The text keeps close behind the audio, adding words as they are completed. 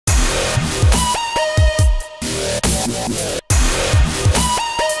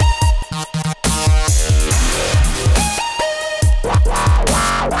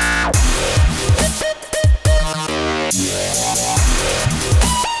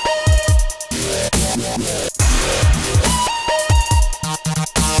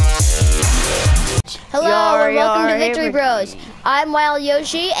Bros. I'm Wild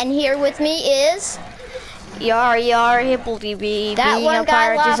Yoshi, and here with me is... Yar hippolyte. That one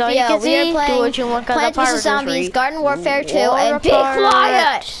guy, Lafio. We are playing Plants vs. Zombies, Garden Warfare 2, and be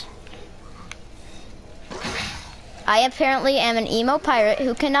quiet! I apparently am an emo pirate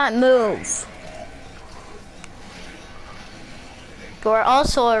who cannot move. You are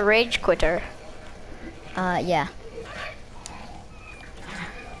also a rage quitter. Yeah.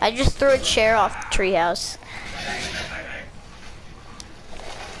 I just threw a chair off the treehouse.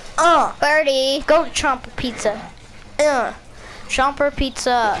 Birdie! Go to Chomper Pizza. Chomper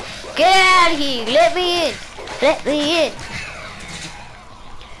Pizza. Get out of here! Let me in! Let me in!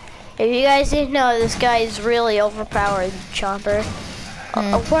 If you guys didn't know, this guy is really overpowered, Chomper.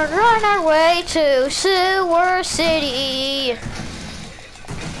 We're on our way to Sewer City.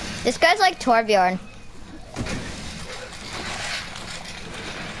 This guy's like Torbjorn.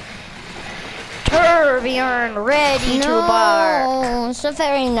 Torbjorn, ready to bark. No, so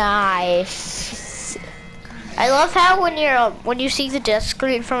very nice. I love how when you see the death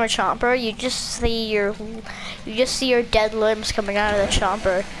screen from a chomper, you just see your dead limbs coming out of the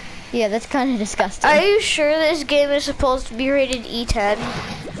chomper. Yeah, that's kind of disgusting. Are you sure this game is supposed to be rated E10?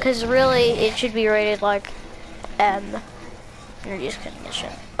 Because really, it should be rated like M. Energy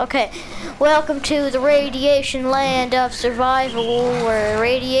condition. Okay, welcome to the radiation land of survival, where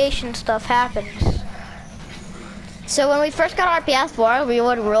radiation stuff happens. So when we first got our PS4, we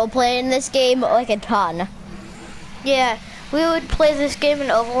would roleplay in this game like a ton. Yeah, we would play this game in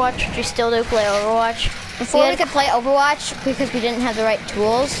Overwatch, which we still do play Overwatch. Before we could play Overwatch, because we didn't have the right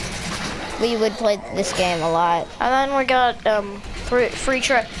tools, we would play this game a lot. And then we got free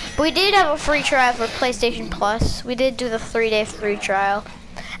trial. We did have a free trial for PlayStation Plus. We did do the 3-day free trial,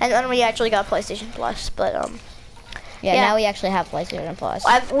 and then we actually got PlayStation Plus. But yeah, now we actually have PlayStation Plus.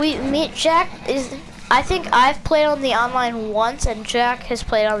 I think I've played on the online once, and Jack has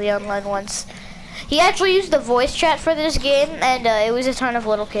played on the online once. He actually used the voice chat for this game, and it was a ton of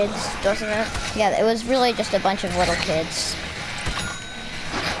little kids, wasn't it? Yeah, it was really just a bunch of little kids.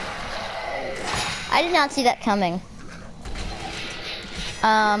 I did not see that coming.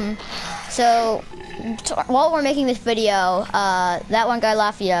 So while we're making this video, that one guy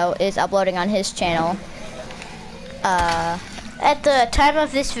Lafio is uploading on his channel. At the time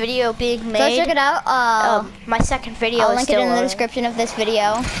of this video being made, go check it out. My second video. I'll link it in the description of this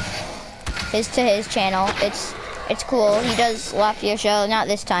video. Is to his channel. It's cool. He does Lafio show, not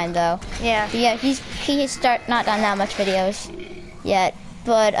this time though. Yeah. But yeah, he's not done that much videos yet,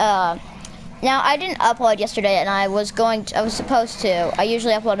 but now I didn't upload yesterday, and I was supposed to. I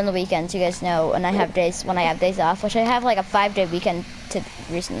usually upload on the weekends, you guys know, and I have days when I have days off, which I have like a 5-day weekend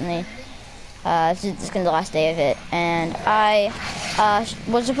recently. This is gonna be the last day of it, and I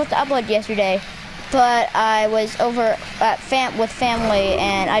was supposed to upload yesterday, but I was over at with family,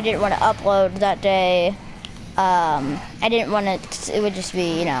 and I didn't want to upload that day. I didn't want to. It would just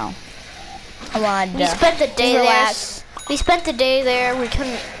be, you know. I wanted to spent the day relax. there. We spent the day there. We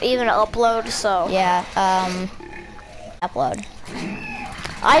couldn't even upload, so yeah. Upload.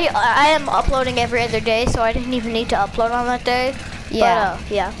 I am uploading every other day, so I didn't even need to upload on that day. Yeah.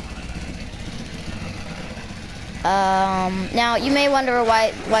 But, yeah. Now you may wonder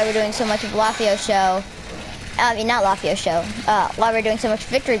why we're doing so much of Lafio show. I mean, not Lafio show. Why we're doing so much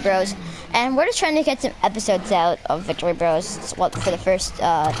Victory Bros. And we're just trying to get some episodes out of Victory Bros. For the first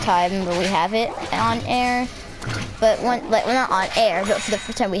time we have it on air. But we're not on air, but for the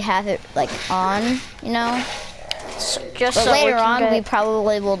first time we have it like on, you know. But later on we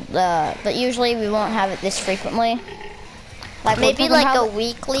probably will. But usually we won't have it this frequently. Like maybe like a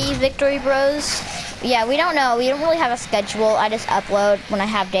weekly Victory Bros. Yeah, we don't know. We don't really have a schedule. I just upload when I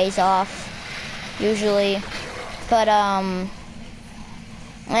have days off, usually. But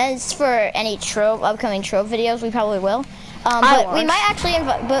as for any upcoming trope videos, we probably will. But we might actually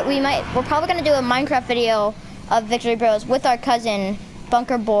we're probably gonna do a Minecraft video of Victory Bros with our cousin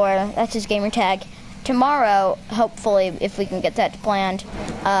Bunker Boar. That's his gamer tag. Tomorrow, hopefully, if we can get that planned.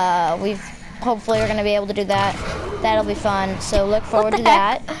 Hopefully we're gonna be able to do that. That'll be fun. So look forward to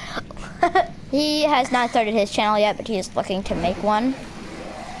that. He has not started his channel yet, but he is looking to make one.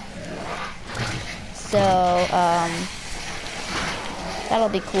 So, that'll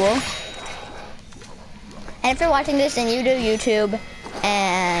be cool. And if you're watching this and you do YouTube,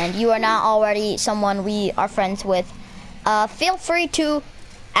 and you are not already someone we are friends with, feel free to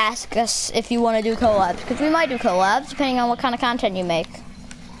ask us if you want to do collabs, because we might do collabs, depending on what kind of content you make.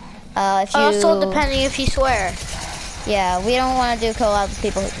 Also, depending if you swear. Yeah, we don't want to do collabs with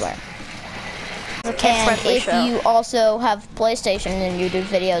people who swear. And if you also have PlayStation and you do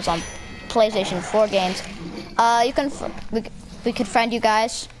videos on PlayStation 4 games, You can, we could friend you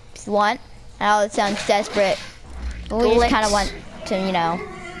guys if you want. I know it sounds desperate, but we just kind of want to, you know.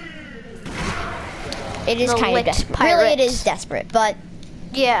 It is kind of desperate. Really, it is desperate, but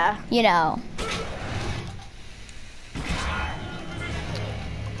yeah, you know.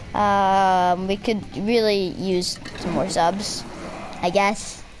 We could really use some more subs, I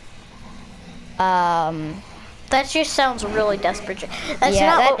guess. That just sounds really desperate. That's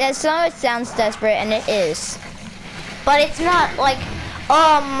yeah, it sounds desperate, and it is. But it's not like,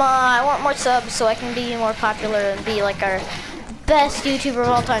 I want more subs so I can be more popular and be like our best YouTuber of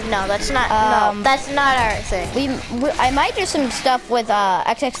all time. No, that's not. No, that's not our thing. I might do some stuff with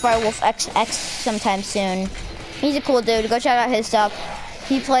XX Firewolf XX sometime soon. He's a cool dude. Go check out his stuff.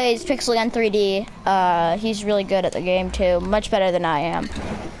 He plays Pixel Gun 3D. He's really good at the game too, much better than I am.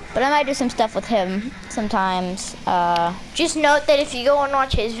 But I might do some stuff with him sometimes. Just note that if you go and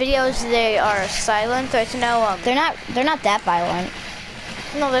watch his videos, they are silent. There's no They're not that violent.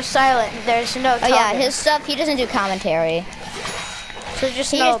 No, they're silent. There's no talking. Oh yeah, his stuff. He doesn't do commentary. So he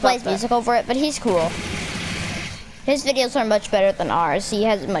just plays music over it, but he's cool. His videos are much better than ours. He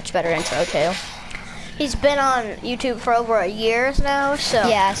has a much better intro too. He's been on YouTube for over a year now, so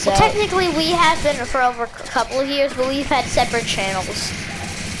yeah. So well, technically, we have been for over a couple of years, but we've had separate channels.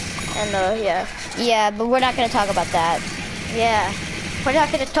 And yeah. Yeah, but we're not going to talk about that. Yeah, we're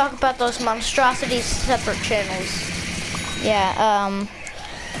not going to talk about those monstrosities separate channels. Yeah.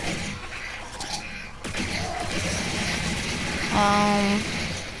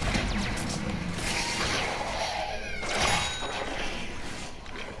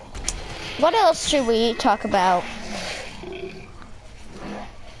 What else should we talk about?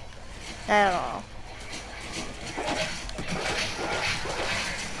 I don't know.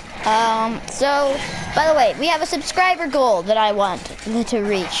 So, by the way, we have a subscriber goal that I want to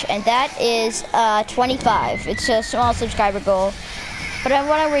reach, and that is 25. It's a small subscriber goal, but I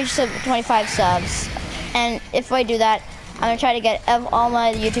want to reach 25 subs. And if I do that, I'm gonna try to get all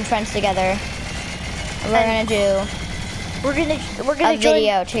my YouTube friends together. We're gonna join a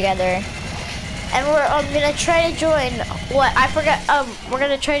video together. And we're gonna try to join we're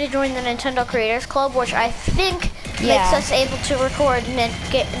gonna try to join the Nintendo Creators Club, which I think makes us able to record and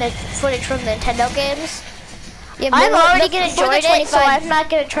get footage from Nintendo games. Yeah, I'm already gonna join it, so I'm not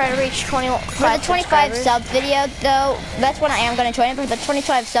gonna try to reach 25. For the 25 sub video, though, that's when I am gonna join it. But for the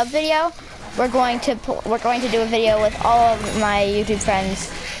 25 sub video, we're going to do a video with all of my YouTube friends,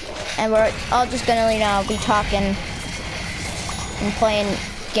 and we're all just gonna, you know, be talking and playing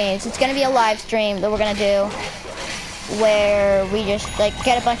games. It's gonna be a live stream that we're gonna do where we just like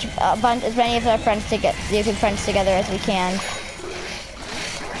get as many of our friends to get YouTube friends together as we can.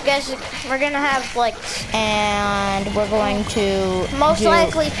 Guys, we're gonna have and we're going to most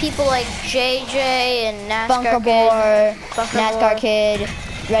likely people like JJ and NASCAR Kid,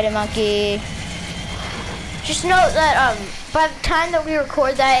 Red Monkey. Just note that by the time that we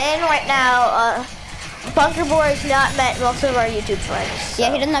record that, and right now, Bunker Boy has not met most of our YouTube friends. So.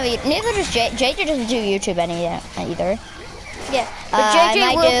 Yeah, he doesn't have. Neither does JJ. Doesn't do YouTube either. Yeah, but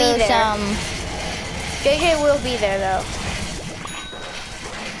JJ will be there. JJ will be there though.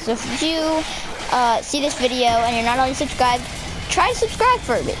 So if you see this video and you're not already subscribed, try to subscribe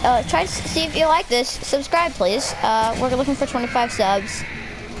for me. Try to see if you like this. Subscribe, please. We're looking for 25 subs.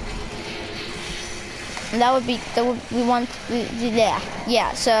 And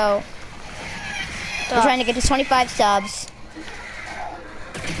yeah. So. We're trying to get to 25 subs.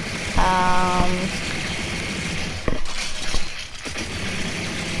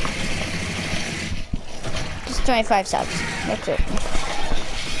 Just 25 subs. That's it.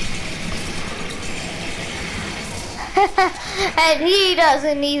 And he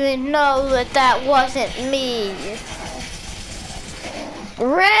doesn't even know that wasn't me.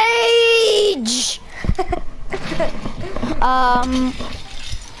 Rage!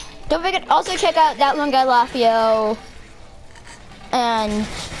 Don't forget, also check out that one guy, Lafio, and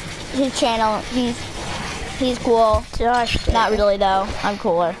his channel. He's cool. Josh, not really though. I'm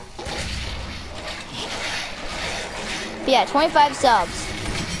cooler. But yeah, 25 subs.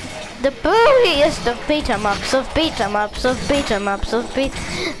 The bootiest of beat 'em ups, of beat 'em ups, of beat 'em ups, of beat.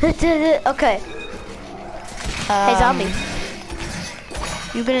 Okay. Hey, zombie.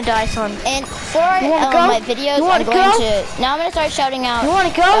 You're gonna die, son. And for my videos, I'm going to now. I'm gonna start shouting out. You wanna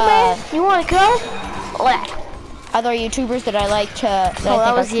go, man? You wanna go? Other YouTubers that I like to that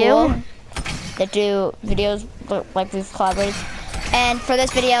I think are cool, that do videos like we've collaborated. And for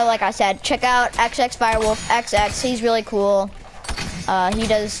this video, like I said, check out XX Firewolf XX. He's really cool. He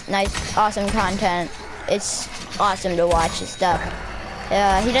does nice, awesome content. It's awesome to watch his stuff.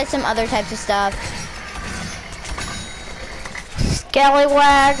 He does some other types of stuff.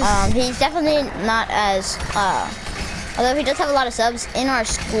 Scallywags. He's definitely not as, although he does have a lot of subs in our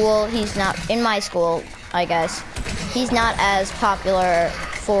school, he's not, in my school, I guess, he's not as popular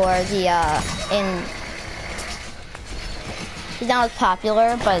for the, he's not as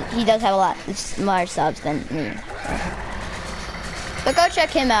popular, but he does have a lot more subs than me. But go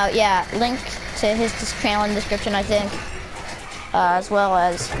check him out, yeah, link to his channel in the description, I think, as well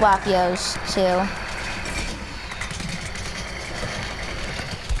as Wapio's, too.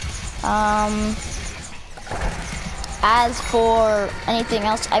 As for anything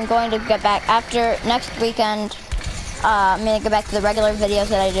else, I'm going to get back after next weekend. I'm gonna go back to the regular videos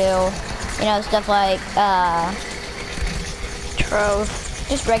that I do. You know, stuff like Trove.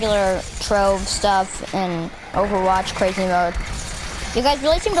 Just regular Trove stuff in Overwatch Crazy Mode. You guys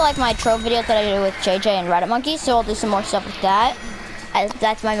really seem to like my Trove videos that I do with JJ and Reddit Monkey, so I'll do some more stuff with that. As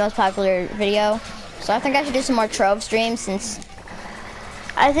that's my most popular video. So I think I should do some more Trove streams since.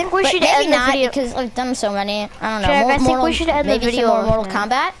 I think we should maybe end the not video because I've done so many. I don't know. Jack, I think we should end the maybe video some more Mortal now.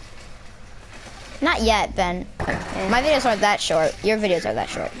 Kombat. Not yet, Ben. My videos aren't that short. Your videos are that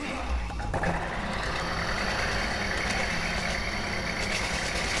short.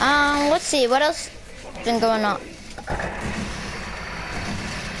 Let's see. What else has been going on?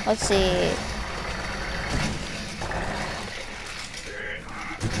 Let's see.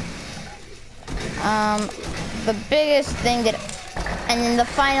 The biggest thing that, and then the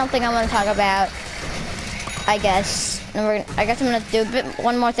final thing I want to talk about, I guess I'm gonna do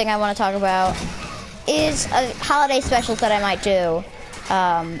one more thing I want to talk about is a holiday specials that I might do.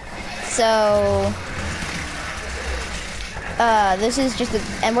 This is just,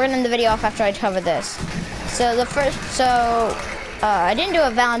 and we're gonna end the video off after I cover this. I didn't do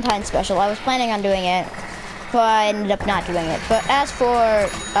a Valentine's special. I was planning on doing it, but I ended up not doing it. But as for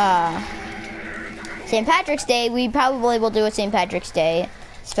St. Patrick's Day, we probably will do a St. Patrick's Day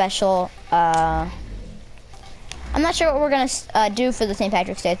special. I'm not sure what we're gonna do for the St.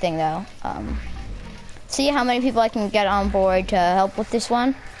 Patrick's Day thing though. See how many people I can get on board to help with this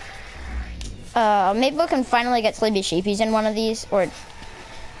one. Maybe we can finally get Sleepy Sheepies in one of these, or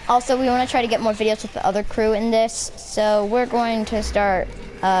also we want to try to get more videos with the other crew in this. So we're going to start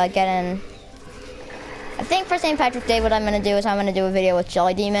getting. I think for St. Patrick's Day, what I'm going to do is I'm going to do a video with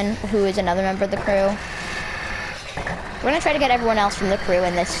Jelly Demon, who is another member of the crew. We're going to try to get everyone else from the crew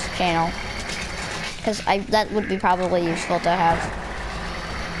in this channel, because that would be probably useful to have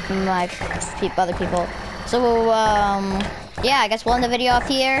other people. So, yeah, I guess we'll end the video off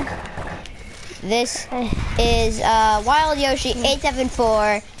here. This is Wild Yoshi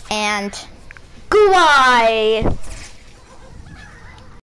 874 and goodbye.